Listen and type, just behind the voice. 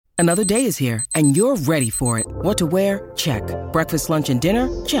Another day is here, and you're ready for it. What to wear? Check. Breakfast, lunch, and dinner?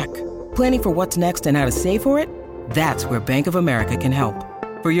 Check. Planning for what's next and how to save for it? That's where Bank of America can help.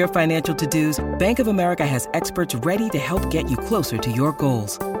 For your financial to-dos, Bank of America has experts ready to help get you closer to your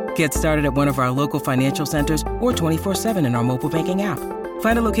goals. Get started at one of our local financial centers or 24/7 in our mobile banking app.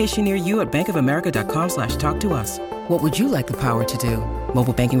 Find a location near you at bankofamerica.com/talktous. What would you like the power to do?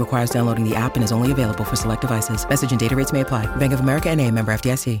 Mobile banking requires downloading the app and is only available for select devices. Message and data rates may apply. Bank of America NA, member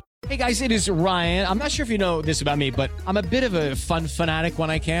FDIC. Hey guys, it is Ryan. I'm not sure if you know this about me, but I'm a bit of a fun fanatic when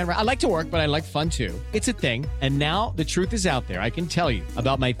I can. I like to work, but I like fun too. It's a thing. And now the truth is out there. I can tell you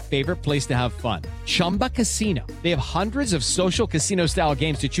about my favorite place to have fun. Chumba Casino. They have hundreds of social casino style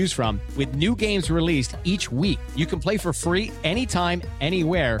games to choose from with new games released each week. You can play for free anytime,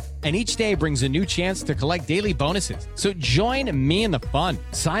 anywhere. And each day brings a new chance to collect daily bonuses. So join me in the fun.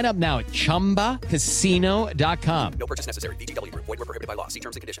 Sign up now at ChumbaCasino.com. No purchase necessary. VGW Group. Void where prohibited by law. See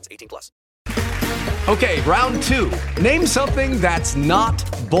terms and conditions. 18+. Okay, round two. Name something that's not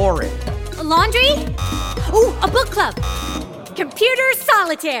boring. A laundry? Ooh, a book club. Computer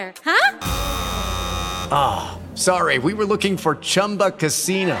solitaire, huh? Ah, sorry. We were looking for Chumba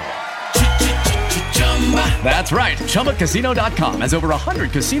Casino. That's right. ChumbaCasino.com has over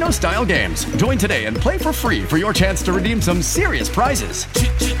 100 casino-style games. Join today and play for free for your chance to redeem some serious prizes.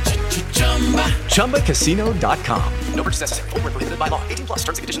 ChumbaCasino.com. No purchase necessary. Void where prohibited by law. 18+.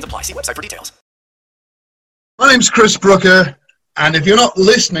 Terms and conditions apply. See website for details. My name's Chris Brooker, and if you're not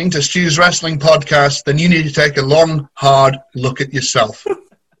listening to Stu's Wrestling Podcast, then you need to take a long, hard look at yourself.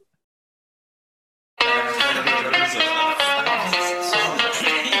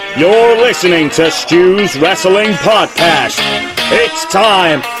 You're listening to Stu's Wrestling Podcast. It's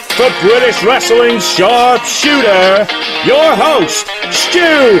time for British Wrestling's sharpshooter, your host,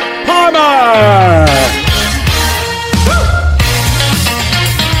 Stu Palmer.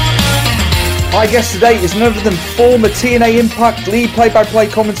 My guest today is none other than former TNA Impact lead play-by-play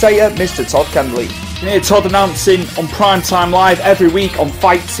commentator, Mr. Todd Keneley. You hear Todd announcing on Primetime Live every week on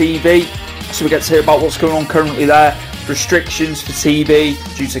Fight TV, so we get to hear about what's going on currently there, restrictions for TV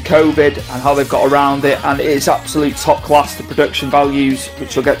due to COVID and how they've got around it, and it is absolute top class, the production values,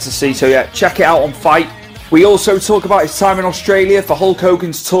 which you'll get to see. So yeah, check it out on Fight. We also talk about his time in Australia for Hulk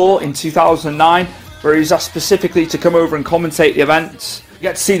Hogan's tour in 2009, where he was asked specifically to come over and commentate the events. You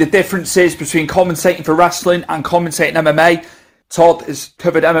get to see the differences between commentating for wrestling and commentating MMA. Todd has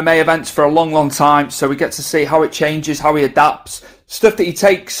covered MMA events for a long, long time, so we get to see how it changes, how he adapts, stuff that he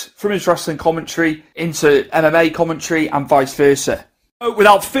takes from his wrestling commentary into MMA commentary and vice versa. So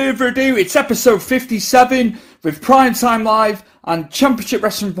without further ado, it's episode 57 with Primetime Live and Championship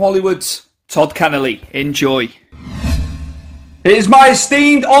Wrestling from Hollywood's Todd Keneley. Enjoy. It is my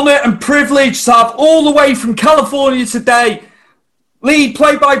esteemed honour and privilege to have all the way from California today, lead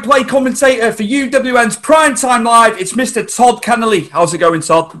play-by-play commentator for UWN's Primetime Live, it's Mr. Todd Keneley. How's it going,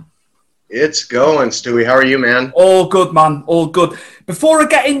 Todd? It's going, Stewie. How are you, man? All good, man. All good. Before I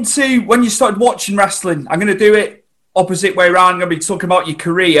get into when you started watching wrestling, I'm going to do it opposite way around. I'm going to be talking about your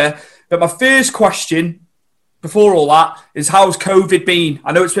career. But my first question, before all that, is how's COVID been?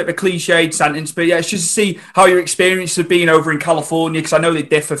 I know it's a bit of a cliched sentence, but yeah, it's just to see how your experience of being over in California, because I know they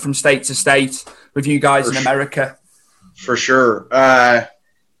differ from state to state with you guys in America. For sure.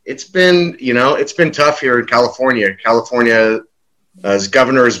 It's been tough here in California. California's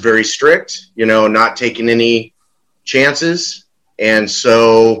governor is very strict, not taking any chances. And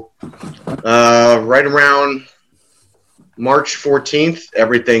so right around March 14th,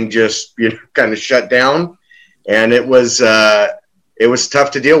 everything just kind of shut down. And it was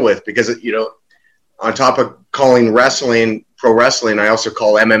tough to deal with because, on top of calling wrestling, pro wrestling, I also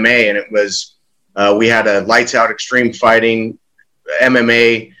call MMA. And it was we had a Lights Out Extreme Fighting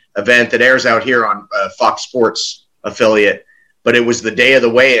MMA event that airs out here on Fox Sports affiliate. But it was the day of the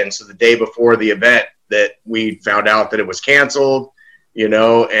weigh-in, so the day before the event, that we found out that it was canceled, and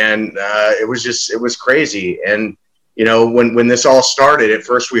it was crazy. And, when this all started, at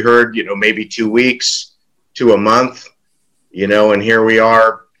first we heard, maybe 2 weeks to a month, and here we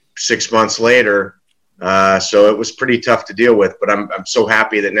are 6 months later. So it was pretty tough to deal with, but I'm so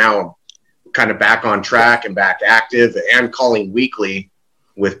happy that now I'm kind of back on track and back active and calling weekly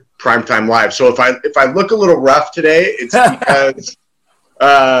with Primetime Live. So if I look a little rough today, it's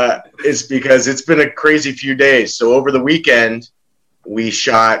because it's been a crazy few days. So over the weekend, we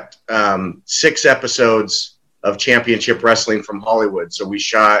shot 6 episodes of Championship Wrestling from Hollywood. So we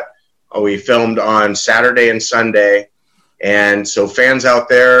filmed on Saturday and Sunday. And so fans out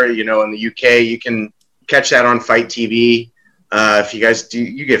there, in the UK, you can catch that on Fight TV. If you guys do,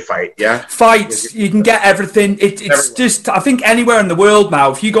 you get Fight, yeah? Fights, you can get everything. It's just, I think anywhere in the world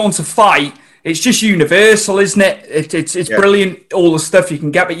now, if you go onto Fight, it's just universal, isn't it? It's brilliant, all the stuff you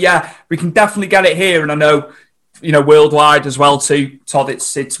can get. But yeah, we can definitely get it here, and I know, worldwide as well too, Todd.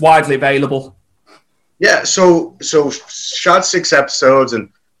 It's widely available. Yeah, so shot 6 episodes, and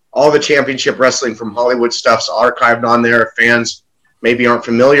all the championship wrestling from Hollywood stuff's archived on there. If fans maybe aren't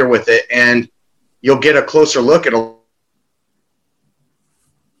familiar with it, and you'll get a closer look at a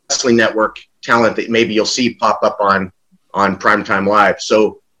wrestling network talent that maybe you'll see pop up on Primetime Live.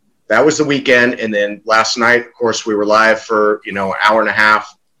 So that was the weekend, and then last night, of course, we were live for an hour and a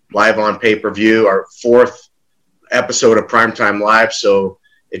half, live on pay-per-view, our 4th episode of Primetime Live. So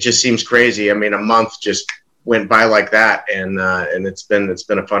it just seems crazy. I mean, a month just went by like that, and it's been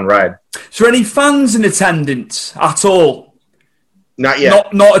a fun ride. Is there any fans in attendance at all? Not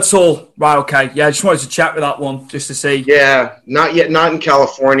yet. Not at all. Right, okay. Yeah, I just wanted to chat with that one just to see. Yeah, not yet. Not in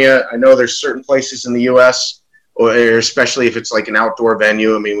California. I know there's certain places in the U.S., or especially if it's like an outdoor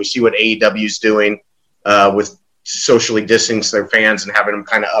venue. I mean, we see what AEW's doing with socially distancing their fans and having them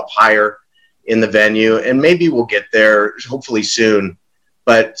kind of up higher in the venue. And maybe we'll get there hopefully soon.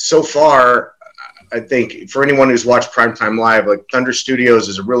 But so far, I think for anyone who's watched Primetime Live, like Thunder Studios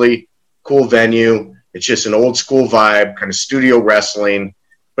is a really cool venue. It's just an old school vibe, kind of studio wrestling,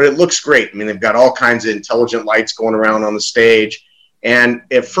 but it looks great. I mean, they've got all kinds of intelligent lights going around on the stage. And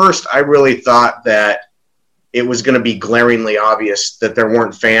at first, I really thought that it was going to be glaringly obvious that there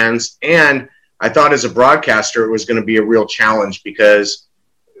weren't fans. And I thought as a broadcaster, it was going to be a real challenge, because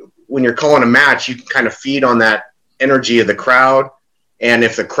when you're calling a match, you can kind of feed on that energy of the crowd. And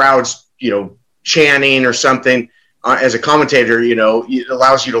if the crowd's, chanting or something, as a commentator, it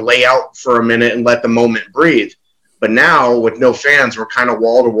allows you to lay out for a minute and let the moment breathe. But now with no fans, we're kind of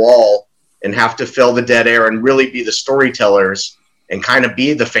wall to wall and have to fill the dead air and really be the storytellers and kind of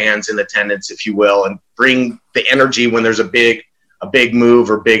be the fans in attendance, if you will, and bring the energy when there's a big move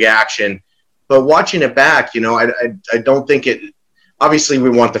or big action. But watching it back, I don't think it, obviously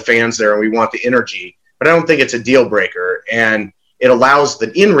we want the fans there and we want the energy, but I don't think it's a deal breaker. And it allows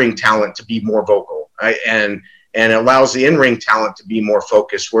the in-ring talent to be more vocal, right? And it allows the in-ring talent to be more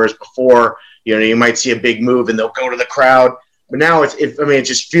focused. Whereas before, you might see a big move and they'll go to the crowd. But now it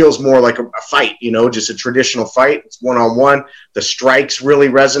just feels more like a fight, just a traditional fight. It's one-on-one. The strikes really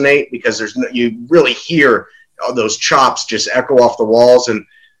resonate because you really hear those chops just echo off the walls. And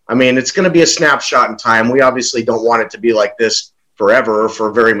I mean, it's going to be a snapshot in time. We obviously don't want it to be like this forever or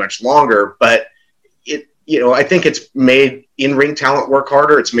for very much longer, but I think it's made in-ring talent work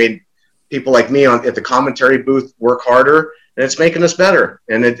harder. It's made people like me at the commentary booth work harder, and it's making us better.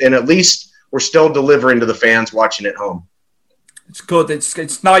 And at least we're still delivering to the fans watching at home. It's good.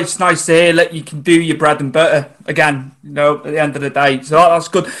 It's nice to hear that you can do your bread and butter again, at the end of the day. So that's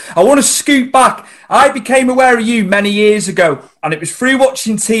good. I want to scoot back. I became aware of you many years ago, and it was through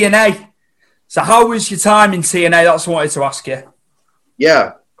watching TNA. So how was your time in TNA? That's what I wanted to ask you.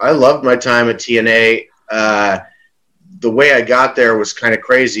 Yeah, I loved my time at TNA. The way I got there was kind of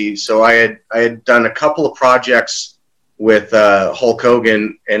crazy. So I had done a couple of projects with Hulk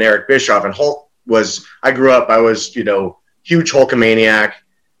Hogan and Eric Bischoff. And I grew up, I was, huge Hulkamaniac.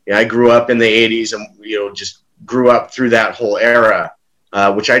 I grew up in the 80s and, just grew up through that whole era,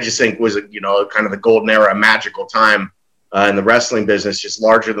 which I just think was, kind of the golden era, a magical time in the wrestling business, just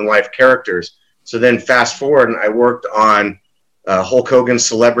larger than life characters. So then fast forward, and I worked on Hulk Hogan's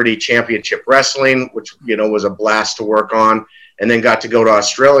Celebrity Championship Wrestling, which, was a blast to work on, and then got to go to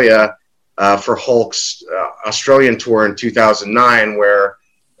Australia for Hulk's Australian tour in 2009, where,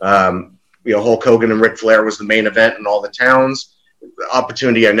 Hulk Hogan and Ric Flair was the main event in all the towns.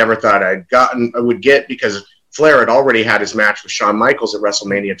 Opportunity I never thought I would get, because Flair had already had his match with Shawn Michaels at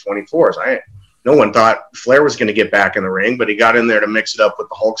WrestleMania 24. So no one thought Flair was going to get back in the ring, but he got in there to mix it up with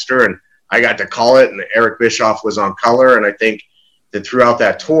the Hulkster, and I got to call it, and Eric Bischoff was on color. And I think that throughout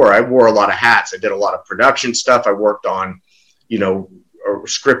that tour, I wore a lot of hats. I did a lot of production stuff. I worked on,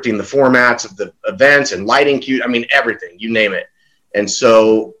 scripting the formats of the events and lighting cues. I mean, everything, you name it. And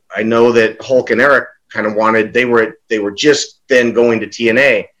so I know that Hulk and Eric kind of wanted, they were just then going to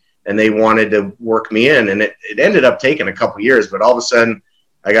TNA, and they wanted to work me in. And it ended up taking a couple years, but all of a sudden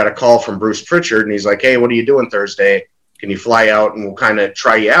I got a call from Bruce Pritchard, and he's like, "Hey, what are you doing Thursday? Can you fly out and we'll kind of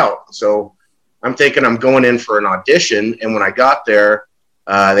try you out?" So I'm thinking I'm going in for an audition. And when I got there,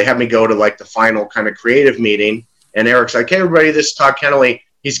 they had me go to like the final kind of creative meeting. And Eric's like, "Hey, everybody, this is Todd Keneley.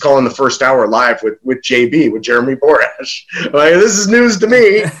 He's calling the first hour live with JB, with Jeremy Borash." Like, this is news to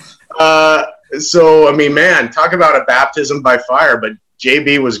me. So, I mean, man, talk about a baptism by fire. But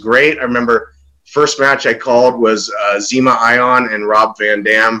JB was great. I remember first match I called was Zema Ion and Rob Van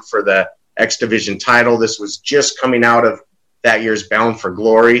Dam for the X Division title. This was just coming out of that year's Bound for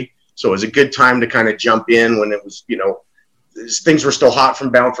Glory. So it was a good time to kind of jump in when it was, things were still hot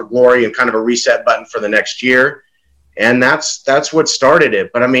from Bound for Glory and kind of a reset button for the next year. And that's what started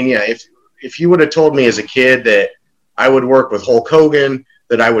it. But I mean, yeah, if you would have told me as a kid that I would work with Hulk Hogan,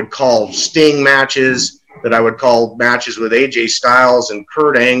 that I would call Sting matches, that I would call matches with AJ Styles and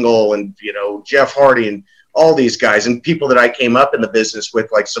Kurt Angle and, Jeff Hardy and all these guys and people that I came up in the business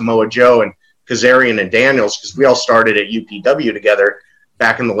with like Samoa Joe and Kazarian and Daniels, because we all started at UPW together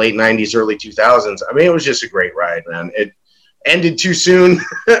back in the late 90s, early 2000s. I mean, it was just a great ride, man. It ended too soon,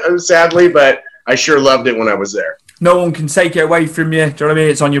 sadly, but I sure loved it when I was there. No one can take it away from you. Do you know what I mean?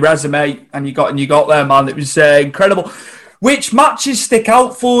 It's on your resume, and you got there, man. It was incredible. Which matches stick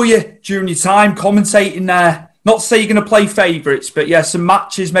out for you during your time commentating there? Not to say you're going to play favourites, but yeah, some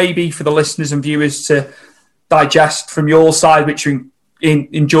matches maybe for the listeners and viewers to digest from your side, which you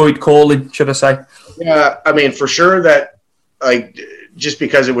enjoyed calling, should I say? Yeah, I mean, for sure that, like, just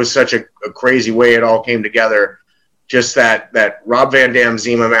because it was such a crazy way it all came together, just that Rob Van Dam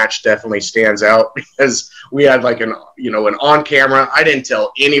Zema match definitely stands out because we had like an on camera. I didn't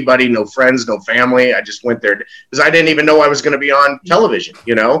tell anybody, no friends, no family. I just went there because I didn't even know I was going to be on television,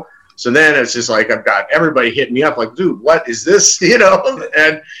 So then it's just like I've got everybody hitting me up like, dude, what is this?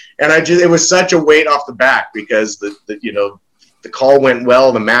 And it was such a weight off the back because the call went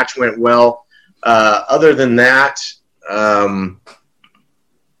well, the match went well. Other than that,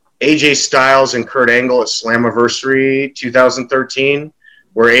 AJ Styles and Kurt Angle at Slammiversary 2013,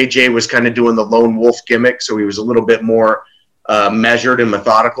 where AJ was kind of doing the lone wolf gimmick, so he was a little bit more measured and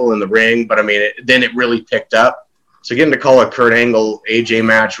methodical in the ring. But I mean, then it really picked up. So getting to call a Kurt Angle AJ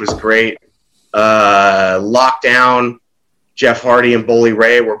match was great. Lockdown, Jeff Hardy and Bully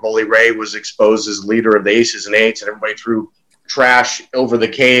Ray, where Bully Ray was exposed as leader of the Aces and Eights, and everybody threw trash over the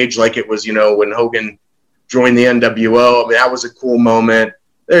cage like it was, when Hogan joined the NWO. I mean, that was a cool moment.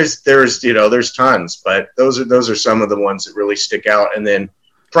 There's tons, but those are some of the ones that really stick out. And then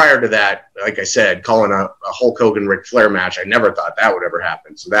prior to that, like I said, calling a Hulk Hogan Ric Flair match, I never thought that would ever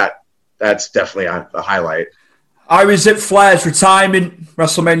happen. So that's definitely a highlight. I was at Flair's retirement,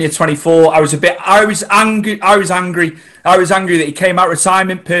 WrestleMania 24. I was angry that he came out of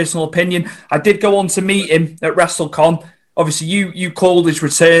retirement, personal opinion. I did go on to meet him at WrestleCon. Obviously, you called his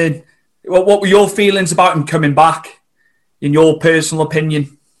return. What were your feelings about him coming back, in your personal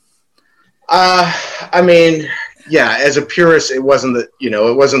opinion? I mean, yeah, as a purist, it wasn't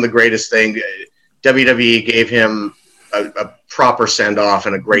the greatest thing. WWE gave him a proper send-off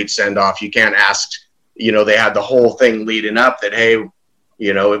and a great send-off. You can't ask, they had the whole thing leading up that, hey,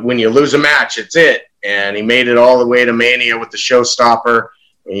 when you lose a match, it's it. And he made it all the way to Mania with the showstopper.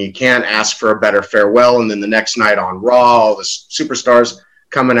 And you can't ask for a better farewell. And then the next night on Raw, all the superstars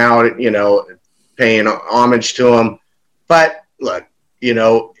coming out, paying homage to him. But look,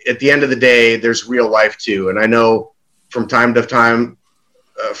 at the end of the day, there's real life too. And I know from time to time,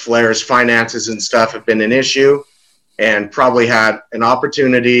 Flair's finances and stuff have been an issue and probably had an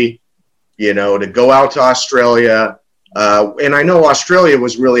opportunity, to go out to Australia. And I know Australia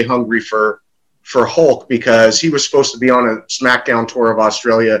was really hungry for Hulk because he was supposed to be on a SmackDown tour of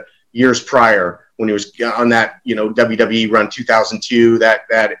Australia years prior when he was on that, WWE run 2002,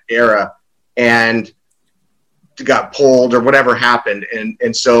 that era. And got pulled or whatever happened.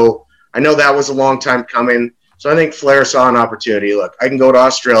 And so I know that was a long time coming. So I think Flair saw an opportunity. Look, I can go to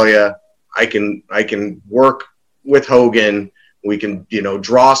Australia. I can work with Hogan. We can,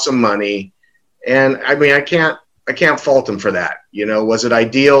 draw some money. And I mean, I can't fault him for that. Was it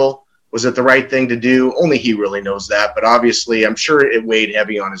ideal? Was it the right thing to do? Only he really knows that. But obviously, I'm sure it weighed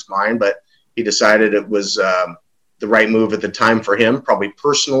heavy on his mind, but he decided it was the right move at the time for him, probably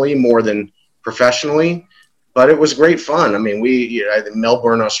personally more than professionally. But it was great fun. I mean, in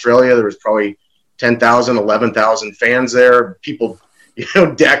Melbourne, Australia, there was probably 10,000, 11,000 fans there. People,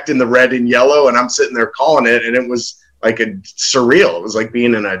 decked in the red and yellow, and I'm sitting there calling it, and it was like surreal. It was like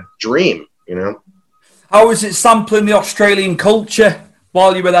being in a dream, How was it sampling the Australian culture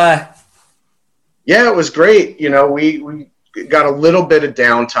while you were there? Yeah, it was great. We got a little bit of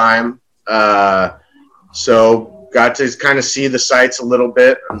downtime, so got to kind of see the sights a little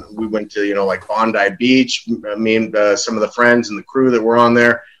bit. We went to, like Bondi Beach. Me and some of the friends and the crew that were on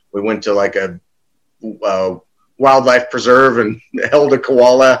there. We went to like a wildlife preserve and held a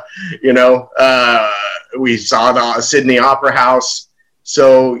koala. We saw the Sydney Opera House.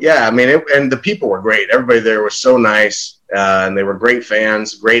 So yeah, I mean, and the people were great. Everybody there was so nice, and they were great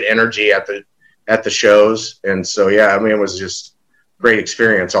fans. Great energy at the shows. And so yeah, I mean, it was just a great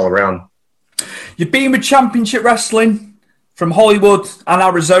experience all around. You've been with Championship Wrestling from Hollywood and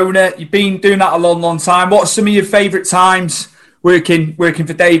Arizona. You've been doing that a long, long time. What are some of your favourite times working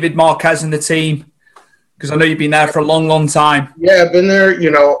for David Marquez and the team? Because I know you've been there for a long, long time. Yeah, I've been there.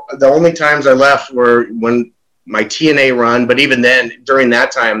 The only times I left were when my TNA run, but even then, during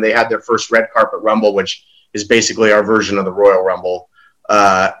that time, they had their first Red Carpet Rumble, which is basically our version of the Royal Rumble.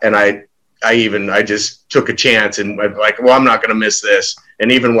 And I just took a chance and went like, well, I'm not going to miss this.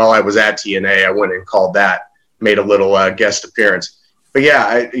 And even while I was at TNA, I went and called that, made a little guest appearance. But yeah,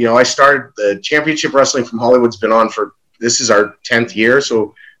 I started the Championship Wrestling from Hollywood's been on this is our 10th year,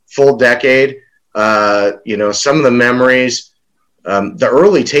 so full decade. Some of the memories, the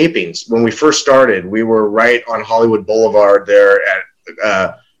early tapings, when we first started, we were right on Hollywood Boulevard there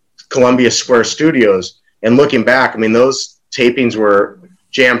at Columbia Square Studios. And looking back, I mean, those tapings were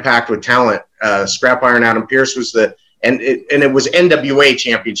jam-packed with talent. Scrap Iron Adam Pearce was it was NWA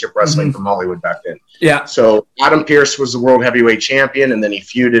Championship Wrestling from Hollywood back then. Yeah. So Adam Pearce was the World Heavyweight Champion, and then he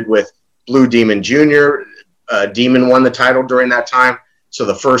feuded with Blue Demon Jr. Demon won the title during that time. So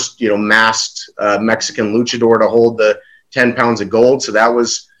the first, masked Mexican luchador to hold the 10 pounds of gold. So that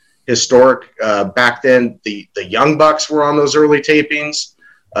was historic. Back then, the Young Bucks were on those early tapings.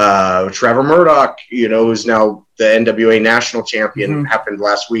 Trevor Murdoch, who's now the NWA national champion, happened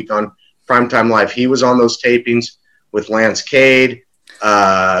last week on Primetime Live. He was on those tapings with Lance Cade.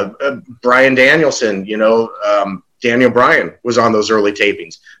 Brian Danielson, Daniel Bryan was on those early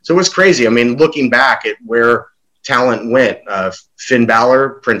tapings. So it was crazy. I mean, looking back at where talent went, Finn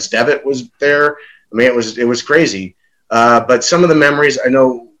Balor, Prince Devitt was there. I mean, it was crazy. But some of the memories, I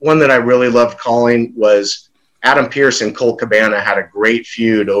know one that I really loved calling was Adam Pearce and Colt Cabana had a great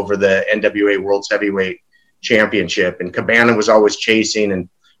feud over the NWA World's Heavyweight Championship. And Cabana was always chasing, and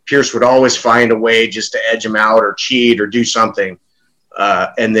Pearce would always find a way just to edge him out or cheat or do something.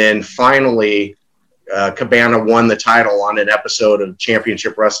 And then finally, Cabana won the title on an episode of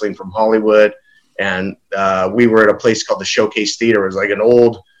Championship Wrestling from Hollywood. And we were at a place called the Showcase Theater. It was like an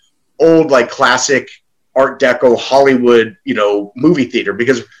old like classic Art Deco Hollywood, movie theater.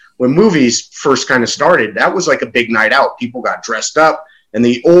 Because when movies first kind of started, that was like a big night out. People got dressed up, and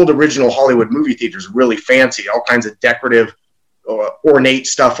the old original Hollywood movie theaters were really fancy, all kinds of decorative, ornate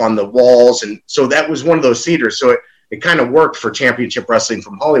stuff on the walls. And so that was one of those theaters. So it kind of worked for Championship Wrestling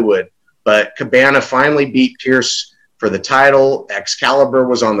from Hollywood. But Cabana finally beat Pearce for the title. Excalibur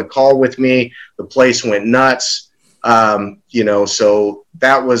was on the call with me. The place went nuts. So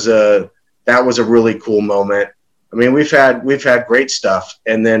that was a really cool moment. I mean, we've had great stuff.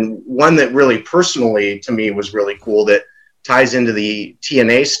 And then one that really personally to me was really cool that ties into the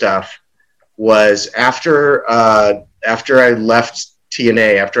TNA stuff was after I left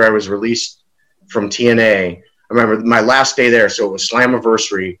TNA, after I was released from TNA, I remember my last day there. So it was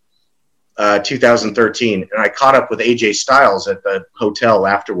Slammiversary 2013. And I caught up with AJ Styles at the hotel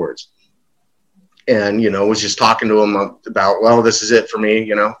afterwards. And, was just talking to him about, well, this is it for me,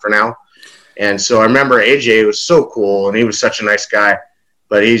 for now. And so I remember AJ was so cool, and he was such a nice guy.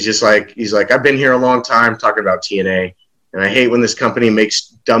 But he's like, I've been here a long time talking about TNA, and I hate when this company makes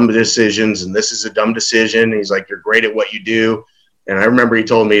dumb decisions, and this is a dumb decision. And he's like, you're great at what you do. And I remember he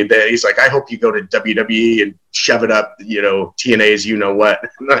told me that he's like, I hope you go to WWE and shove it up, TNA's what.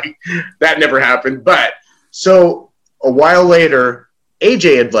 Like, that never happened. But so a while later,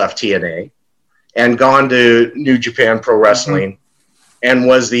 AJ had left TNA and gone to New Japan Pro Wrestling and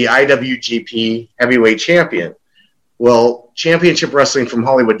was the IWGP Heavyweight Champion. Well, Championship Wrestling from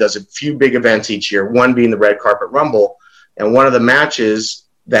Hollywood does a few big events each year, one being the Red Carpet Rumble. And one of the matches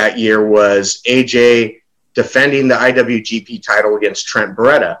that year was AJ defending the IWGP title against Trent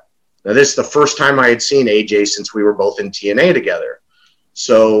Beretta. Now, this is the first time I had seen AJ since we were both in TNA together.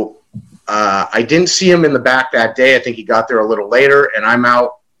 So I didn't see him in the back that day. I think he got there a little later, and I'm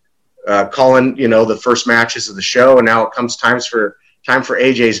out calling, the first matches of the show. And now it comes time for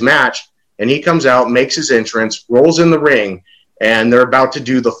AJ's match. And he comes out, makes his entrance, rolls in the ring, and they're about to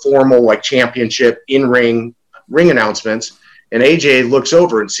do the formal championship in-ring announcements. And AJ looks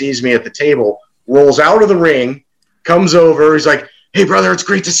over and sees me at the table, rolls out of the ring, comes over. He's like, hey, brother, it's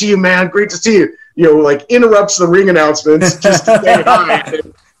great to see you, man. Great to see you. Interrupts the ring announcements just to say hi,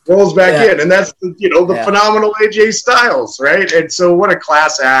 and rolls back in. And that's, the phenomenal AJ Styles, right? And so what a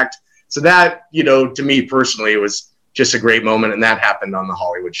class act. So that, to me personally, was just a great moment. And that happened on the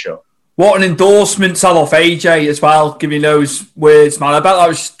Hollywood show. What an endorsement to off AJ as well, giving those words, man. I bet that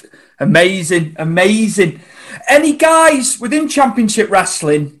was amazing. Any guys within Championship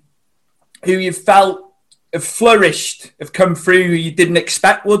Wrestling who you felt have flourished, have come through, who you didn't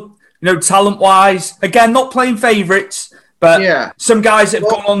expect would, talent-wise? Again, not playing favourites, but some guys that have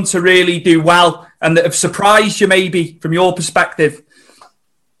gone on to really do well and that have surprised you maybe from your perspective?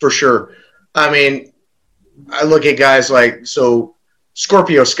 For sure. I mean, I look at guys like, so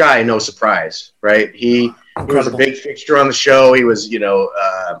Scorpio Sky, no surprise, right? He was a big fixture on the show. He was,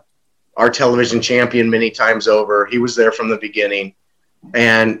 our television champion many times over. He was there from the beginning.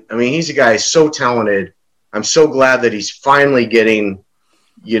 And, I mean, he's a guy so talented. I'm so glad that he's finally getting,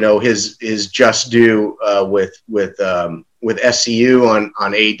 his just due with SCU on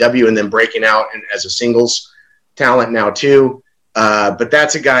AEW, and then breaking out as a singles talent now too. But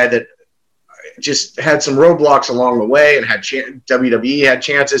that's a guy that just had some roadblocks along the way, and had WWE had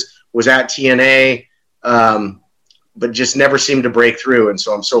chances, was at TNA, but just never seemed to break through. And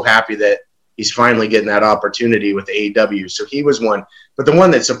so I'm so happy that he's finally getting that opportunity with AEW. So he was one. But the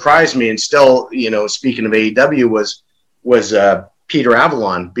one that surprised me, and still, speaking of AEW, was Peter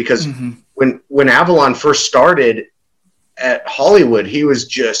Avalon, because when Avalon first started at Hollywood, he was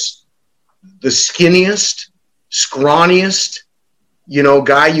just the skinniest, scrawniest,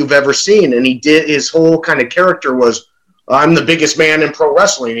 guy you've ever seen. And his whole kind of character was, I'm the biggest man in pro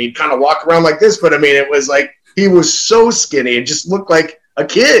wrestling. He'd kind of walk around like this, but I mean, it was like, he was so skinny. It just looked like a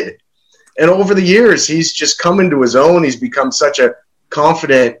kid. And over the years, he's just come into his own. He's become such a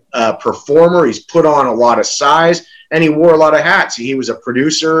confident performer. He's put on a lot of size, and he wore a lot of hats. He was a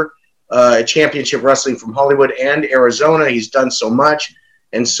producer at Championship Wrestling from Hollywood and Arizona. He's done so much.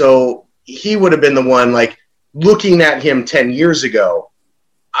 And so he would have been the one, like, looking at him 10 years ago,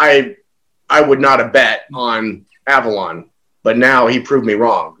 I would not have bet on Avalon. But now he proved me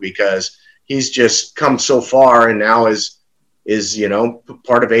wrong, because he's just come so far, and now is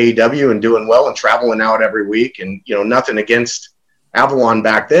part of AEW and doing well and traveling out every week. And, nothing against Avalon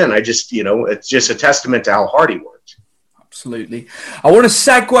back then. I just, it's just a testament to how hard he worked. Absolutely. I want to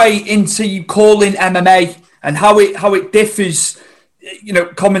segue into you calling MMA and how it differs,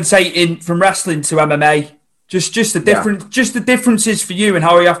 commentating from wrestling to MMA. Just the differences for you and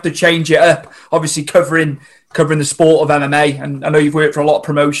how you have to change it up. Obviously covering the sport of MMA, and I know you've worked for a lot of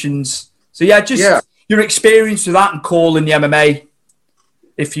promotions. So your experience with that and calling the MMA,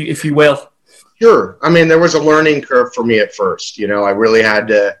 if you will. Sure. I mean, there was a learning curve for me at first. I really had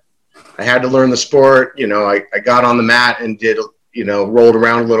to learn the sport. I got on the mat and did, rolled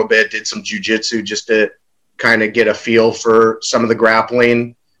around a little bit, did some jiu-jitsu just to kind of get a feel for some of the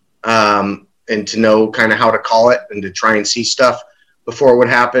grappling, and to know kind of how to call it and to try and see stuff before it would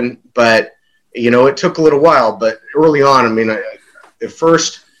happen. But, it took a little while. But early on, I mean, at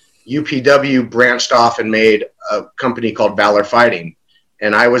first, UPW branched off and made a company called Valor Fighting.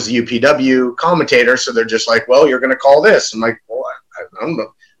 And I was the UPW commentator, so they're just like, well, you're going to call this. I'm like, well, I don't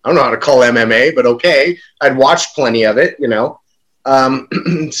know how to call MMA, but okay. I'd watched plenty of it,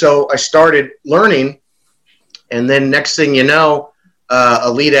 So I started learning, and then next thing you know,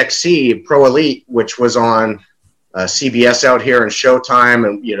 Elite XC, Pro Elite, which was on CBS out here and Showtime,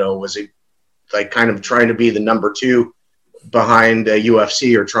 and, was like kind of trying to be the number 2 behind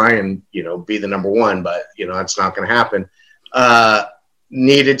UFC, or try and, be the number 1, but, that's not going to happen.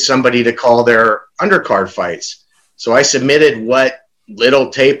 Needed somebody to call their undercard fights. So I submitted what little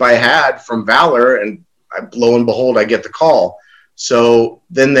tape I had from Valor, and lo and behold, I get the call. So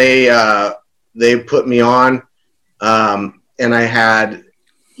then they put me on, and I had,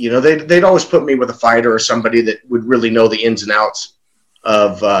 they'd always put me with a fighter or somebody that would really know the ins and outs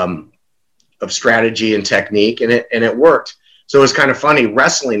of strategy and technique, and it worked. So it was kind of funny,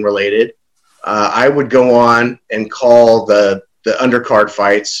 wrestling related. I would go on and call the undercard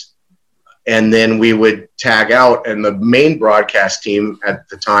fights, and then we would tag out, and the main broadcast team at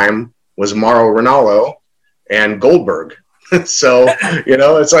the time was Mauro Ranallo and Goldberg. So,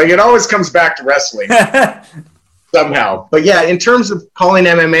 it's like, it always comes back to wrestling somehow. But yeah, in terms of calling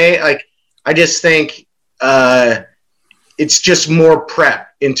MMA, like, I just think it's just more prep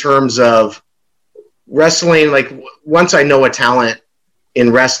in terms of wrestling. Like, once I know a talent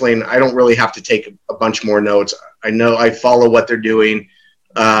in wrestling, I don't really have to take a bunch more notes. I follow what they're doing.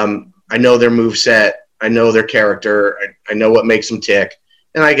 I know their moveset. I know their character. I know what makes them tick,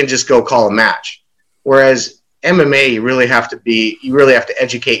 and I can just go call a match. Whereas MMA, you really have to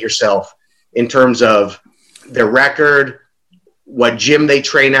educate yourself in terms of their record, what gym they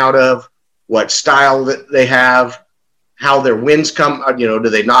train out of, what style that they have, how their wins come. Do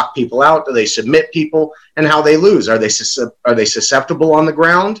they knock people out? Do they submit people? And how they lose? Are they susceptible on the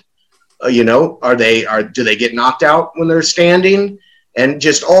ground? Do they get knocked out when they're standing? And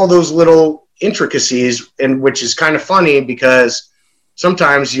just all those little intricacies, and which is kind of funny, because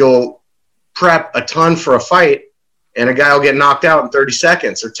sometimes you'll prep a ton for a fight and a guy will get knocked out in 30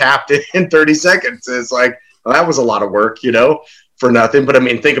 seconds or tapped in 30 seconds. It's like, well, that was a lot of work, for nothing. But I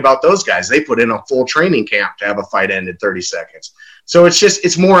mean, think about those guys. They put in a full training camp to have a fight end in 30 seconds. So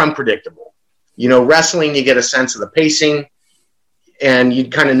it's more unpredictable. Wrestling, you get a sense of the pacing and you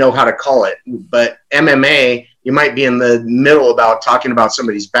kind of know how to call it. But MMA, you might be in the middle about talking about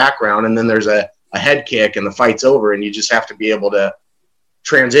somebody's background, and then there's a head kick and the fight's over, and you just have to be able to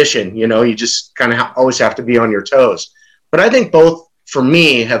transition. You just kind of always have to be on your toes. But I think both, for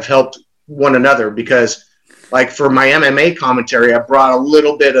me, have helped one another because, like, for my MMA commentary, I brought a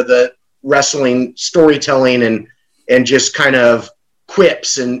little bit of the wrestling storytelling and just kind of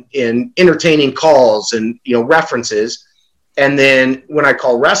quips and entertaining calls and, references. And then when I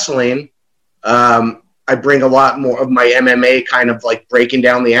call wrestling, I bring a lot more of my MMA kind of like breaking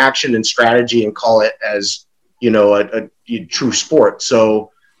down the action and strategy and call it as, a true sport.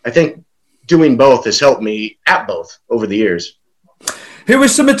 So I think doing both has helped me at both over the years. Who were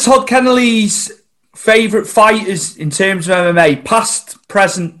some of Todd Keneley's favourite fighters in terms of MMA? Past,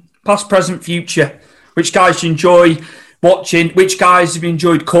 present, future. Which guys do you enjoy watching? Which guys have you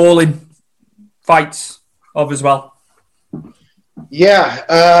enjoyed calling fights of as well?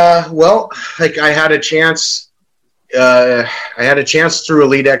 Yeah, well, like I had a chance through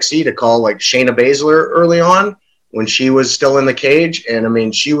Elite XC to call like Shayna Baszler early on when she was still in the cage. And I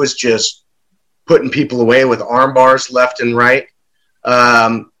mean, she was just putting people away with arm bars left and right.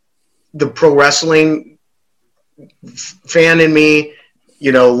 The pro wrestling fan in me,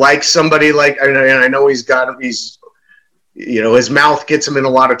 like somebody like, I know his mouth gets him in a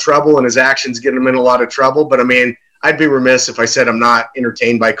lot of trouble and his actions get him in a lot of trouble. But I mean, I'd be remiss if I said I'm not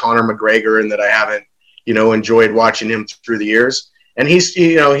entertained by Conor McGregor and that I haven't, enjoyed watching him through the years. And he's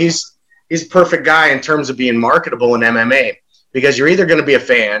a perfect guy in terms of being marketable in MMA because you're either going to be a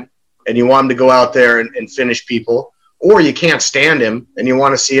fan and you want him to go out there and finish people, or you can't stand him and you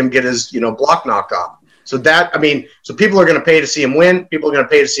want to see him get his, block knocked off. So so people are going to pay to see him win. People are going to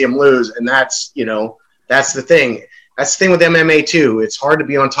pay to see him lose. And that's, that's the thing. That's the thing with MMA too. It's hard to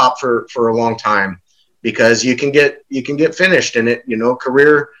be on top for a long time because you can get finished and it,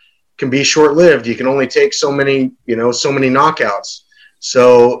 career can be short-lived. You can only take so many knockouts.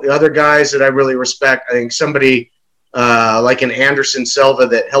 So the other guys that I really respect, I think somebody like an Anderson Silva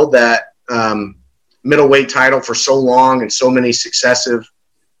that held that middleweight title for so long and so many successive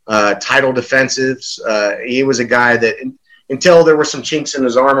title defensives. He was a guy that until there were some chinks in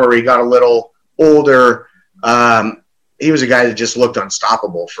his armor, he got a little older. He was a guy that just looked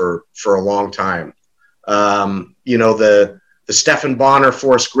unstoppable for a long time. The Stephan Bonner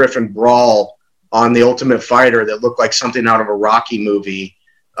Forrest Griffin brawl on The Ultimate Fighter that looked like something out of a Rocky movie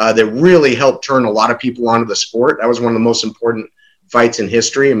that really helped turn a lot of people onto the sport. That was one of the most important fights in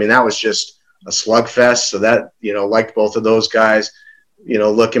history. I mean, that was just a slugfest. So that, liked both of those guys.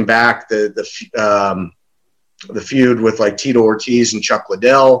 Looking back, the feud with like Tito Ortiz and Chuck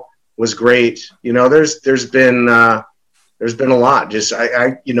Liddell was great. There's been a lot. Just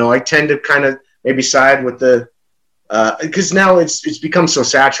I tend to kind of maybe side with the because now it's become so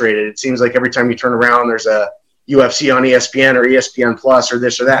saturated. It seems like every time you turn around, there's a UFC on ESPN or ESPN Plus or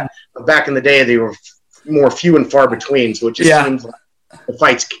this or that. But back in the day, they were more few and far between. So it just seems like the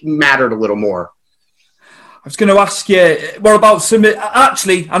fights mattered a little more. I was going to ask you, what about some...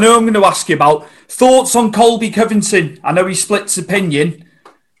 Actually, I know I'm going to ask you about thoughts on Colby Covington. I know he splits opinion.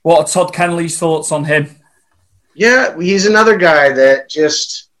 What are Todd Keneley's thoughts on him? Yeah, he's another guy that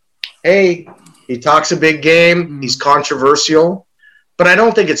just, hey, he talks a big game. He's controversial. But I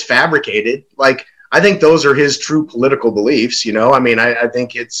don't think it's fabricated. Like, I think those are his true political beliefs, I mean, I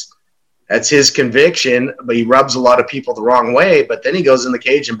think that's his conviction, but he rubs a lot of people the wrong way, but then he goes in the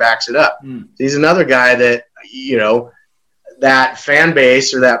cage and backs it up. He's another guy that, that fan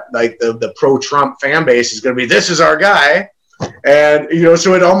base or that like the pro-Trump fan base is going to be, this is our guy. And,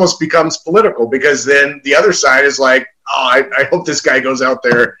 so it almost becomes political because then the other side is like, oh, I hope this guy goes out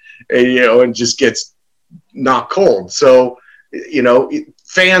there and, and just gets knocked cold. So,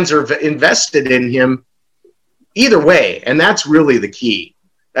 fans are invested in him either way. And that's really the key.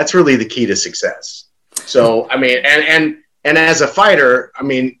 That's really the key to success. So, I mean, and as a fighter, I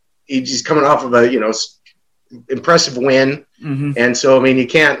mean, he's coming off of a, impressive win. Mm-hmm. And so, I mean, you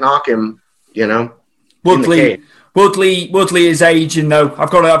can't knock him, Woodley is aging though. I've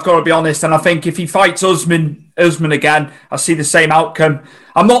got to be honest. And I think if he fights Usman again, I see the same outcome.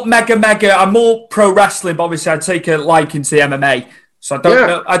 I'm not mega. I'm more pro wrestling, but obviously I'd take a liking to the MMA. So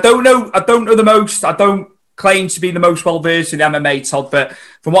I don't know the most. I don't claim to be the most well versed in MMA, Todd, but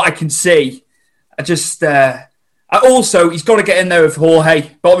from what I can see, I just also he's got to get in there with Jorge.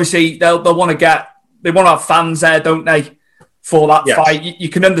 But obviously they want to have fans there, don't they, for that fight? You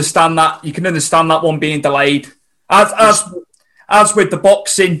can understand that. You can understand that one being delayed. As as with the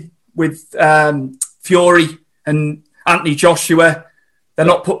boxing with Fury and Anthony Joshua, they're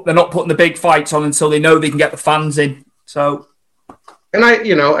not putting the big fights on until they know they can get the fans in. So, and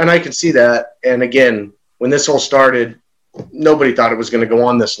I could see that. And again, when this all started, nobody thought it was going to go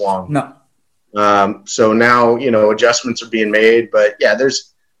on this long. No. So now, adjustments are being made. But yeah,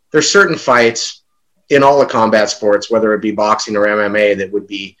 there's certain fights in all the combat sports, whether it be boxing or MMA, that would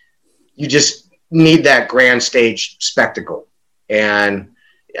be, you just need that grand stage spectacle. And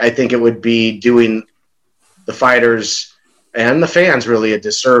I think it would be doing the fighters and the fans really a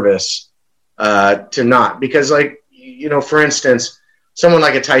disservice to not. Because, for instance, someone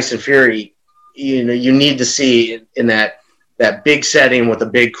like a Tyson Fury, you need to see in that big setting with a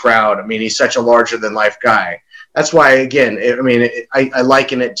big crowd. I mean, he's such a larger-than-life guy. That's why, again, I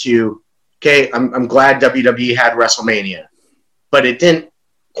liken it to, okay, I'm glad WWE had WrestleMania, but it didn't,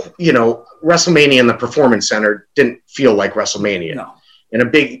 WrestleMania in the Performance Center didn't feel like WrestleMania. No. And a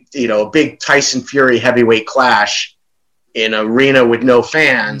big Tyson Fury heavyweight clash in an arena with no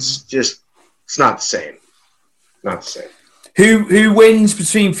fans, it's not the same. Not the same. Who wins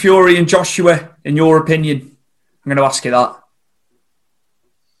between Fury and Joshua, in your opinion? I'm going to ask you that.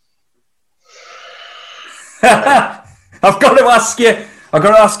 I've got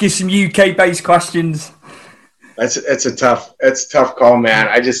to ask you some UK-based questions. It's a tough call, man.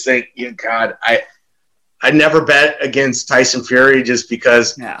 I just think, I never bet against Tyson Fury just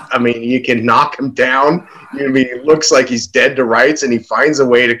because, you can knock him down. He looks like he's dead to rights, and he finds a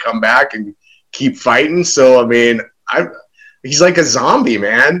way to come back and keep fighting. So, he's like a zombie,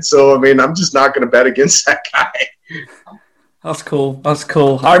 man. So, I'm just not going to bet against that guy. That's cool.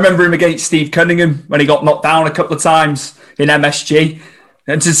 I remember him against Steve Cunningham when he got knocked down a couple of times in MSG.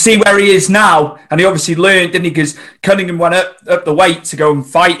 And to see where he is now, and he obviously learned, didn't he? Because Cunningham went up the weight to go and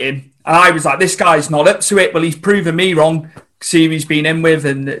fight him. And I was like, this guy's not up to it. Well, he's proven me wrong. See who he's been in with,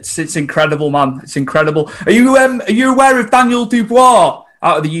 and it's incredible, man. It's incredible. Are you aware of Daniel Dubois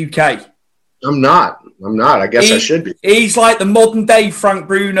out of the UK? I'm not. I guess I should be. He's like the modern day Frank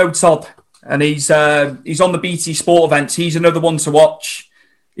Bruno, Todd. And he's on the BT Sport events. He's another one to watch.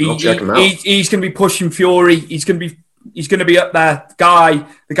 I'll check him out. He's going to be pushing Fury. He's going to be up there. The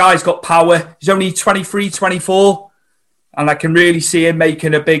guy's got power. He's only 23, 24. And I can really see him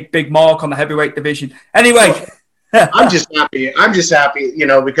making a big mark on the heavyweight division. Anyway. I'm just happy,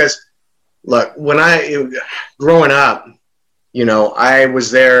 because, look, when growing up, I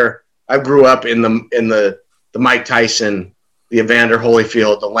was there. I grew up in the Mike Tyson, the Evander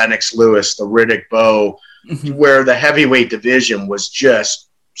Holyfield, the Lennox Lewis, the Riddick Bowe, where the heavyweight division was just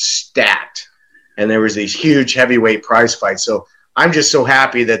stacked. And there was these huge heavyweight prize fights. So I'm just so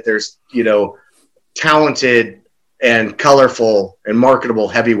happy that there's, talented and colorful and marketable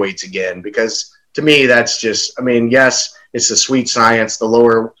heavyweights again, because to me, that's just, yes, it's the sweet science. The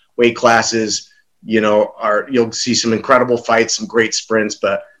lower weight classes, you'll see some incredible fights, some great sprints,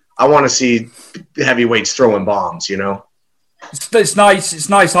 but I want to see heavyweights throwing bombs, It's nice. It's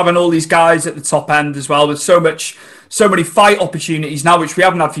nice having all these guys at the top end as well. There's so many fight opportunities now, which we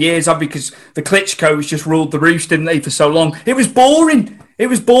haven't had for years, because the Klitschko's just ruled the roost, didn't they, for so long? It was boring.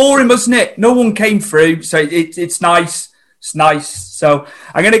 Wasn't it? No one came through. So it's nice. It's nice. So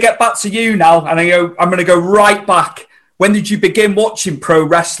I'm going to get back to you now, and I'm going to go right back. When did you begin watching pro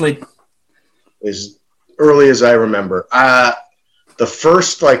wrestling? As early as I remember. The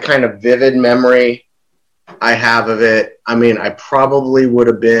first kind of vivid memory I have of it, I probably would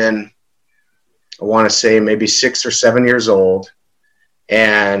have been, I want to say maybe 6 or 7 years old.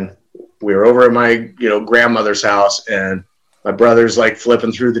 And we were over at my, grandmother's house, and my brother's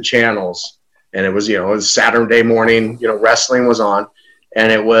flipping through the channels. And it was Saturday morning, wrestling was on.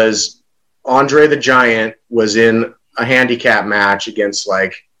 And it was Andre the Giant was in a handicap match against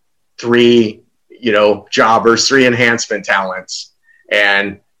 3, jobbers, 3 enhancement talents.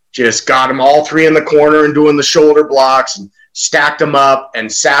 And just got them all 3 in the corner and doing the shoulder blocks and stacked them up and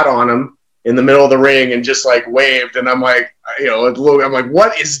sat on them in the middle of the ring and just waved. And I'm like,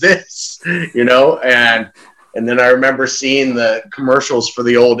 what is this? And then I remember seeing the commercials for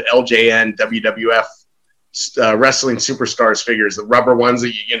the old LJN WWF wrestling superstars figures, the rubber ones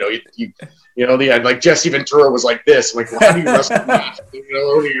that the Jesse Ventura was like this. I'm like, why do you wrestle that?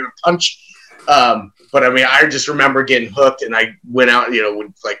 You're gonna punch. But I just remember getting hooked, and I went out,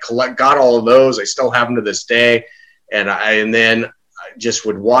 got all of those. I still have them to this day. And then I just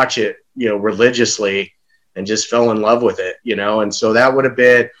would watch it, religiously, and just fell in love with it, And so that would have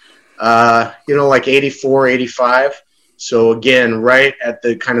been, 84, 85. So again, right at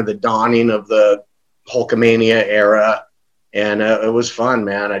the kind of the dawning of the Hulkamania era. And it was fun,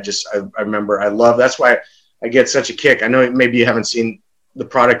 man. I remember, that's why I get such a kick. I know maybe you haven't seen the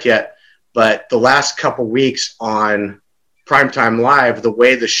product yet, but the last couple weeks on Primetime Live, the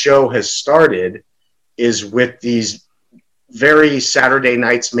way the show has started is with these very Saturday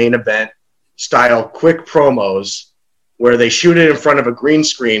Night's Main Event style quick promos where they shoot it in front of a green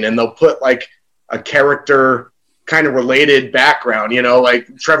screen and they'll put like a character kind of related background, you know, like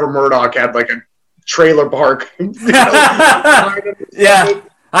Trevor Murdoch had like a trailer park. You know, yeah.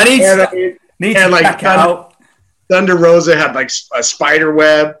 I need to like check out. Thunder Rosa had like a spider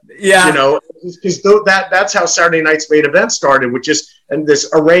web. Yeah. You know, because that's how Saturday Night's Main Event started, with just and this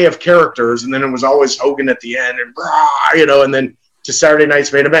array of characters, and then it was always Hogan at the end, and you know, and then to Saturday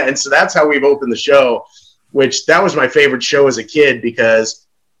Night's Main Event, and so that's how we've opened the show. Which that was my favorite show as a kid, because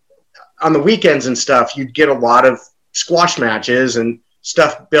on the weekends and stuff, you'd get a lot of squash matches and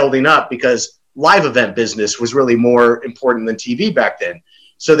stuff building up, because live event business was really more important than TV back then.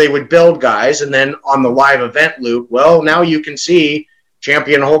 So they would build guys, and then on the live event loop, well, now you can see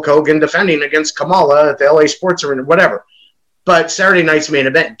champion Hulk Hogan defending against Kamala at the LA Sports Arena, whatever. But Saturday Night's Main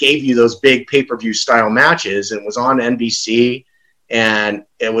Event gave you those big pay-per-view style matches, and it was on NBC, and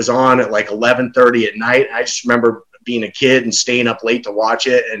it was on at like 11:30 at night. I just remember being a kid and staying up late to watch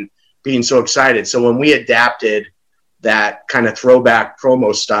it and being so excited. So when we adapted that kind of throwback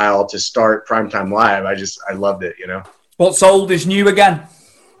promo style to start Primetime Live, I loved it, you know. What's old is new again.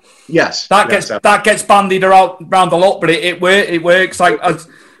 Yes. That gets bandied around a lot, but it works like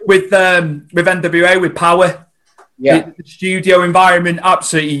with NWA, with Power. Yeah. The studio environment,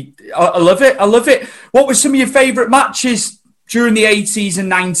 absolutely. I love it. What were some of your favourite matches during the 80s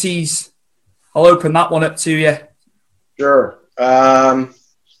and 90s? I'll open that one up to you. Sure.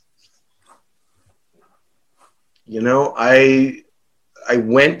 You know, I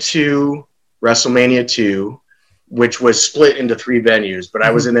went to WrestleMania 2, which was split into 3 venues, but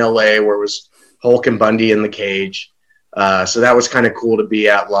I was in LA where it was Hulk and Bundy in the cage. So that was kind of cool to be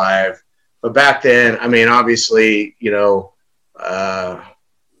at live. But back then, I mean, obviously, you know,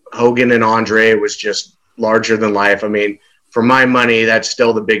 Hogan and Andre was just larger than life. I mean, for my money, that's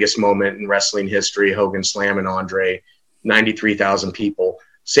still the biggest moment in wrestling history. Hogan slamming Andre, 93,000 people.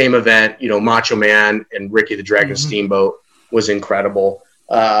 Same event, you know, Macho Man and Ricky the Dragon Steamboat was incredible.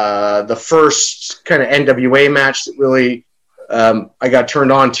 The first kind of NWA match that really I got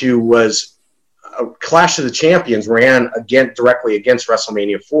turned on to was Clash of the Champions ran directly against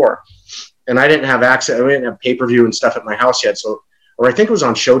WrestleMania 4. And I didn't have access. I didn't have pay-per-view and stuff at my house yet. So, or I think it was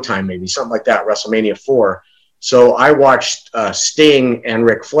on Showtime, maybe something like that, WrestleMania 4. So I watched Sting and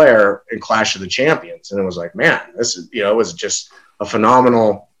Ric Flair in Clash of the Champions. And it was like, man, this is, you know, it was just a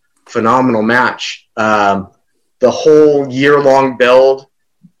phenomenal match. The whole year-long build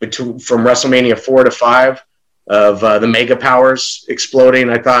from WrestleMania 4 to 5 of the Mega Powers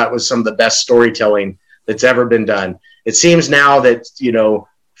exploding, I thought was some of the best storytelling that's ever been done. It seems now that, you know,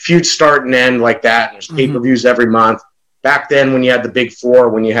 feuds start and end like that, and there's pay-per-views every month. Back then, when you had the Big Four,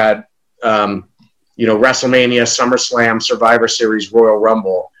 when you had, you know, WrestleMania, SummerSlam, Survivor Series, Royal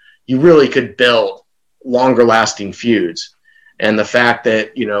Rumble, you really could build longer-lasting feuds. And the fact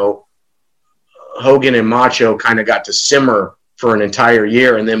that, you know, Hogan and Macho kind of got to simmer for an entire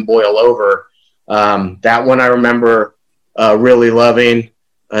year and then boil over, that one I remember really loving.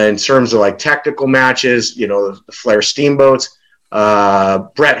 In terms of like technical matches, you know, the Flair Steamboats,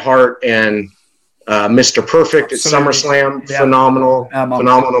 Bret Hart and Mr. Perfect at SummerSlam, phenomenal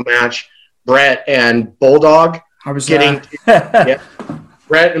match. Bret and Bulldog Bret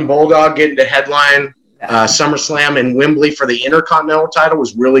and Bulldog getting to headline SummerSlam in Wembley for the Intercontinental title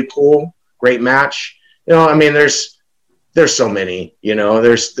was really cool. Great match. You know, I mean, there's so many. You know,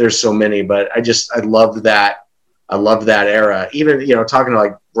 there's so many, but I loved that. I loved that era. Even, you know, talking to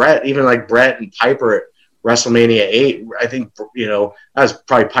like Bret, even like Bret and Piper at WrestleMania 8, I think, you know, that was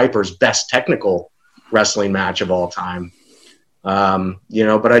probably Piper's best technical wrestling match of all time. You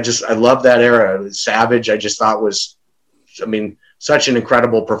know, but I love that era. Savage, I just thought was, I mean, such an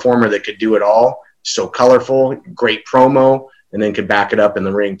incredible performer that could do it all. So colorful, great promo, and then could back it up in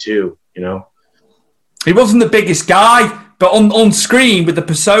the ring too, you know. He wasn't the biggest guy, but on screen with the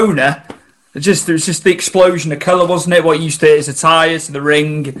persona, there was just the explosion of colour, wasn't it? What he used to his attire to the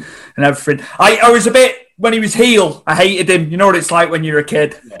ring and everything. I was a bit, when he was heel, I hated him. You know what it's like when you're a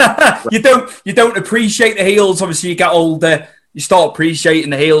kid. Yeah. You don't appreciate the heels. Obviously, you get older, you start appreciating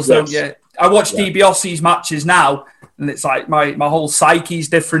the heels, don't you? I watch DiBiase's matches now, and it's like my whole psyche's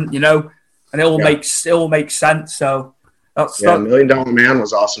different, you know, and it all makes sense. So that's $1 Million Man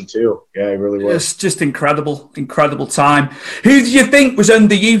was awesome too. Yeah, it really was. It's just incredible time. Who do you think was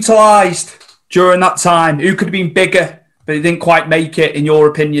underutilized during that time? Who could have been bigger, but he didn't quite make it, in your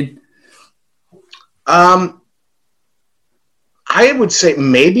opinion? I would say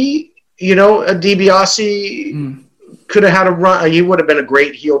maybe, a DiBiase could have had a run. He would have been a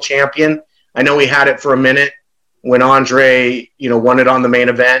great heel champion. I know he had it for a minute when Andre, won it on the main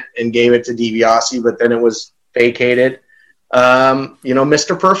event and gave it to DiBiase, but then it was vacated.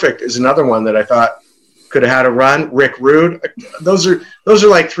 Mr. Perfect is another one that I thought could have had a run. Rick Rude. Those are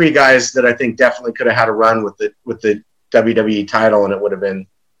like three guys that I think definitely could have had a run with the WWE title, and it would have been,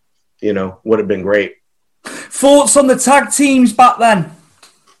 great. Thoughts on the tag teams back then?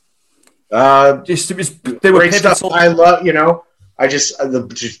 They were great pivotal. stuff. I love,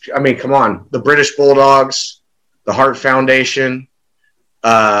 come on, the British Bulldogs, the Hart Foundation,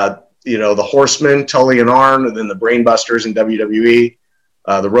 the Horsemen, Tully and Arn, and then the Brainbusters in WWE,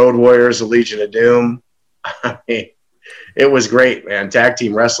 the Road Warriors, the Legion of Doom. I mean, it was great, man. Tag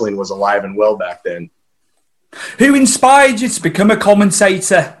team wrestling was alive and well back then. Who inspired you to become a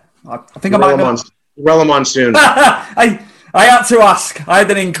commentator? I think Gorilla Monsoon. I had to ask. I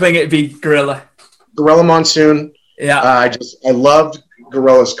had an inkling it'd be Gorilla. Gorilla Monsoon. Yeah. I loved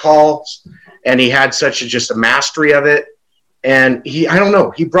Gorilla's calls, and he had such a mastery of it. And he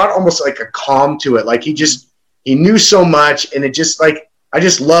brought almost like a calm to it. Like he knew so much, and it just like, I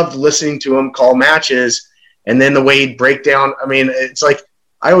just loved listening to him call matches. And then the way he'd break down, I mean, it's like,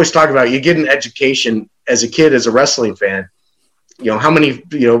 I always talk about, you get an education as a kid, as a wrestling fan. How many,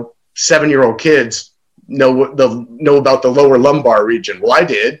 7-year-old kids know about the lower lumbar region? Well, I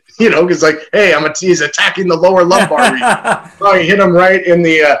did, because like, hey, he's attacking the lower lumbar region. Oh, he hit him right in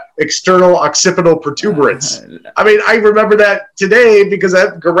the external occipital protuberance. I mean, I remember that today because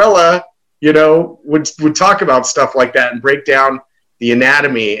that Gorilla, would talk about stuff like that and break down the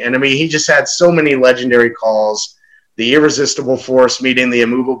anatomy. And I mean, he just had so many legendary calls, the irresistible force meeting the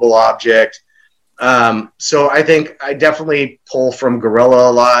immovable object. So I think I definitely pull from Gorilla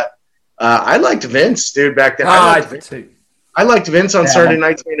a lot. I liked Vince, dude, back then. I liked Vince on Saturday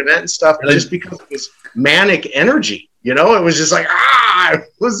Night's Main Event and stuff, just because of his manic energy. It was just like, it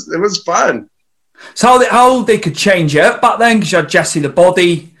was fun. So how they could change it up back then, because you had Jesse the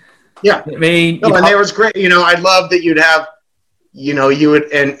Body. Yeah. I mean, and there was great. I love that you'd have, you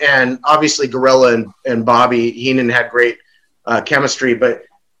would, and obviously Gorilla and Bobby Heenan had great chemistry, but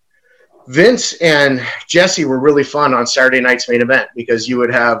Vince and Jesse were really fun on Saturday Night's Main Event, because you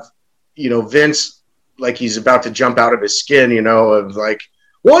would have, Vince, like he's about to jump out of his skin, of like,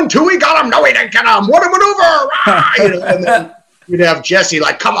 1, 2, we got him. No, we didn't get him. What a maneuver. And then you'd have Jesse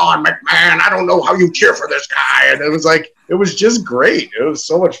like, come on, McMahon. I don't know how you cheer for this guy. And it was just great. It was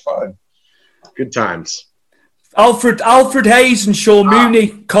so much fun. Good times. Alfred Hayes and Sean Mooney,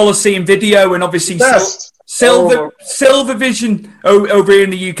 Coliseum Video, and obviously Silver Vision over here in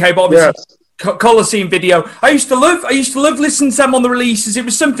the UK, but obviously Coliseum Video. I used to love listening to them on the releases. It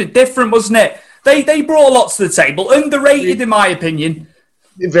was something different, wasn't it? They brought a lot to the table. Underrated, in my opinion.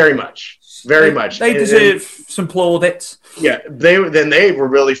 Very much. They deserve some plaudits. Yeah, they were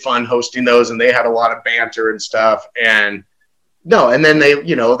really fun hosting those, and they had a lot of banter and stuff. And then they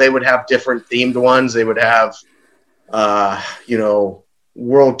would have different themed ones. They would have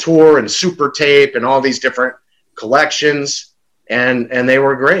World Tour and Super Tape and all these different collections, and they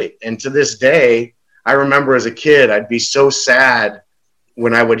were great. And to this day, I remember as a kid, I'd be so sad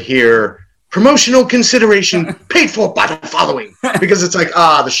when I would hear promotional consideration paid for by the following, because it's like,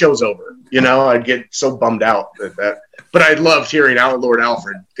 the show's over. I'd get so bummed out that. But I loved hearing Lord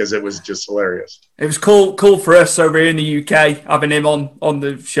Alfred, because it was just hilarious. It was cool for us over here in the UK, having him on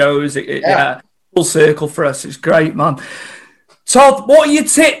the shows. Full circle for us. It's great, man. Todd, what are your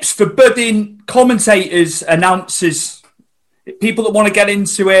tips for budding commentators, announcers, people that want to get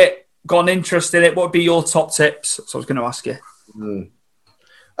into it, got an interest in it? What would be your top tips? That's what I was going to ask you.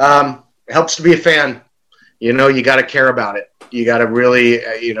 It helps to be a fan. You got to care about it. You got to really,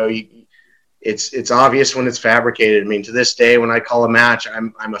 it's obvious when it's fabricated. I mean, to this day, when I call a match,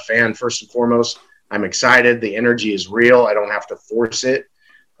 I'm a fan first and foremost. I'm excited. The energy is real. I don't have to force it.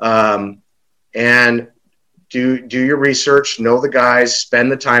 And do your research, know the guys,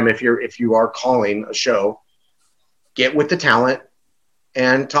 spend the time. If you are calling a show, get with the talent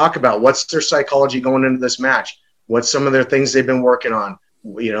and talk about what's their psychology going into this match. What's some of their things they've been working on.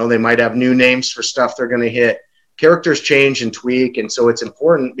 They might have new names for stuff they're going to hit. Characters change and tweak. And so it's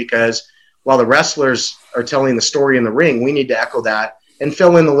important, because while the wrestlers are telling the story in the ring, we need to echo that and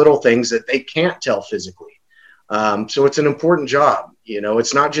fill in the little things that they can't tell physically. So it's an important job.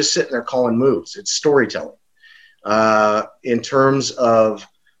 It's not just sitting there calling moves. It's storytelling. In terms of,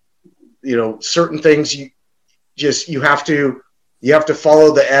 certain things, you have to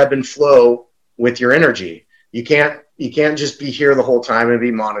follow the ebb and flow with your energy. You can't You can't just be here the whole time and be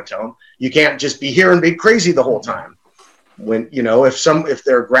monotone. You can't just be here and be crazy the whole time. When, if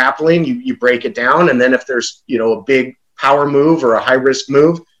they're grappling, you break it down. And then if there's, a big power move or a high risk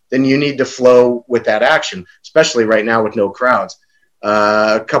move, then you need to flow with that action, especially right now with no crowds.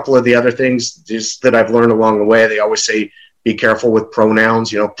 A couple of the other things just that I've learned along the way, they always say, be careful with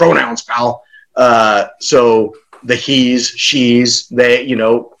pronouns, pronouns, pal. So the he's, she's, they,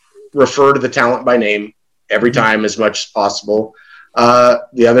 refer to the talent by name every time as much as possible.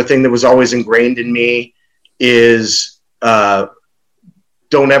 The other thing that was always ingrained in me is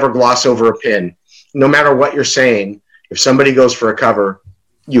don't ever gloss over a pin. No matter what you're saying, if somebody goes for a cover,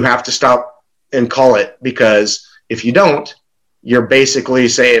 you have to stop and call it, because if you don't, you're basically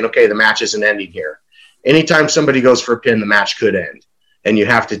saying, okay, the match isn't ending here. Anytime somebody goes for a pin, the match could end, and you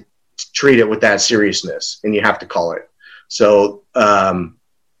have to treat it with that seriousness, and you have to call it. So,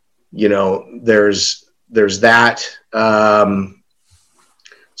 there's that.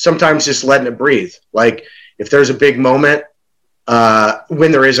 Sometimes just letting it breathe. Like if there's a big moment,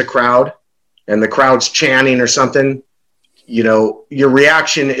 when there is a crowd and the crowd's chanting or something, your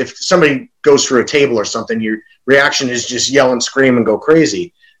reaction, if somebody goes through a table or something, your reaction is just yell and scream and go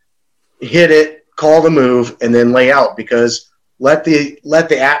crazy. Hit it, call the move, and then lay out, because let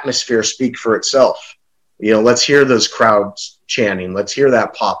the atmosphere speak for itself. Let's hear those crowds chanting. Let's hear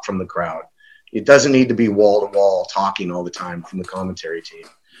that pop from the crowd. It doesn't need to be wall to wall talking all the time from the commentary team.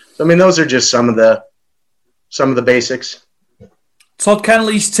 So, those are just some of the basics. Todd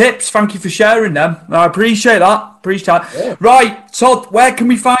Keneley's tips. Thank you for sharing them. I appreciate that. Yeah. Right, Todd, where can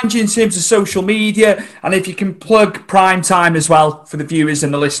we find you in terms of social media? And if you can plug Prime Time as well for the viewers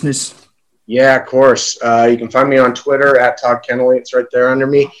and the listeners. Yeah, of course. You can find me on Twitter at Todd Keneley. It's right there under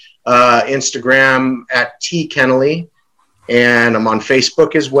me. Instagram at T Keneley. And I'm on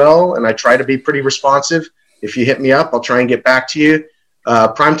Facebook as well. And I try to be pretty responsive. If you hit me up, I'll try and get back to you.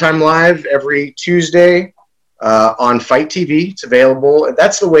 Primetime Live every Tuesday on Fight TV. It's available.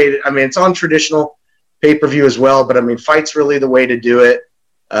 That's the way it's on traditional pay-per-view as well. But Fight's really the way to do it,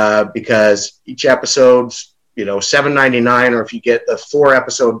 because each episode's, $7.99, or if you get the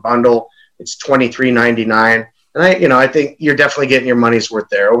 4-episode bundle, it's $23.99. And I think you're definitely getting your money's worth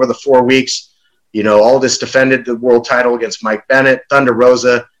there. Over the 4 weeks, Aldis defended the world title against Mike Bennett. Thunder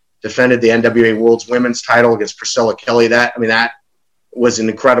Rosa defended the NWA World's Women's title against Priscilla Kelly. That was an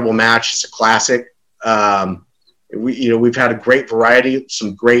incredible match. It's a classic. We've had a great variety,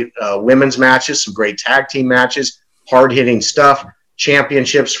 some great women's matches, some great tag team matches, hard-hitting stuff,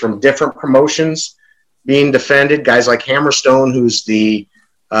 championships from different promotions being defended. Guys like Hammerstone, who's the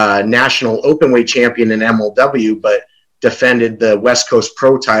national openweight champion in MLW, but defended the West Coast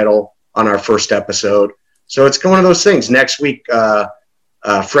Pro title on our first episode. So it's one of those things. Next week,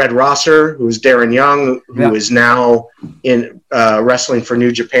 Fred Rosser, who's Darren Young, who is now in wrestling for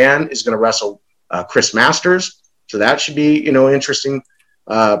New Japan, is going to wrestle Chris Masters. So that should be, interesting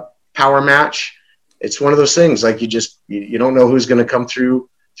power match. It's one of those things, like you don't know who's going to come through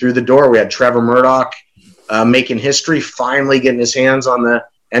the door. We had Trevor Murdoch making history, finally getting his hands on the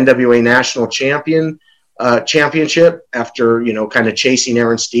NWA National Championship after, kind of chasing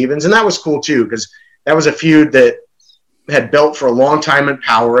Aaron Stevens. And that was cool too, because that was a feud that had built for a long time in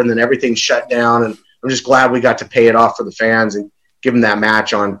Power, and then everything shut down. And I'm just glad we got to pay it off for the fans and give them that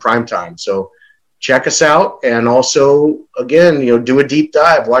match on Primetime. So check us out. And also, again, do a deep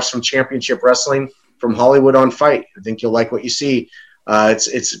dive, watch some championship wrestling from Hollywood on Fight. I think you'll like what you see.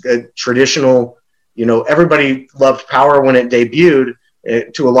 It's a traditional, everybody loved Power when it debuted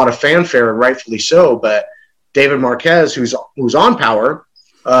to a lot of fanfare, and rightfully so. But David Marquez, who's on Power,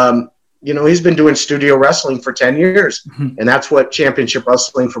 he's been doing studio wrestling for 10 years. Mm-hmm. And that's what championship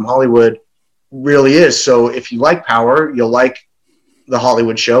wrestling from Hollywood really is. So if you like Power, you'll like the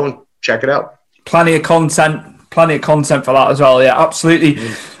Hollywood show, and check it out. Plenty of content for that as well. Yeah, absolutely.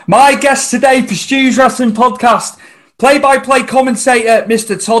 Mm-hmm. My guest today for Stu's Wrestling Podcast, play-by-play commentator,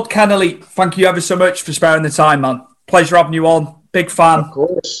 Mr. Todd Keneley. Thank you ever so much for sparing the time, man. Pleasure having you on. Big fan. Of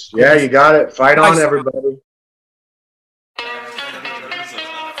course. Yeah, you got it. Fight on, everybody.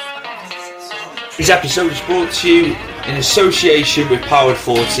 This episode is brought to you in association with Powered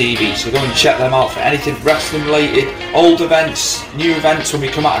 4 TV, so go and check them out for anything wrestling related, old events, new events when we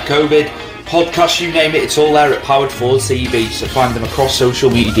come out of COVID, podcasts, you name it, it's all there at Powered 4 TV, so find them across social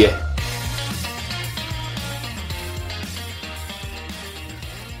media.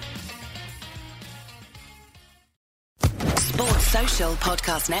 Sports Social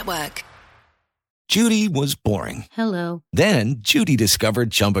Podcast Network. Judy was boring. Hello. Then Judy discovered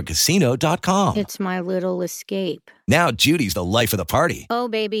ChumbaCasino.com. It's my little escape. Now Judy's the life of the party. Oh,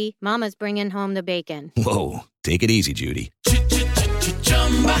 baby, mama's bringing home the bacon. Whoa, Take it easy, Judy.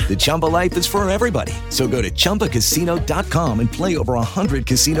 The Chumba life is for everybody. So go to ChumbaCasino.com and play over 100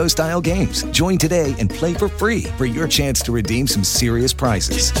 casino-style games. Join today and play for free for your chance to redeem some serious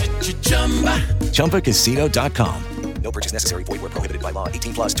prizes. ChumbaCasino.com. No purchase necessary. Void where prohibited by law.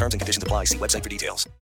 18 plus terms and conditions apply. See website for details.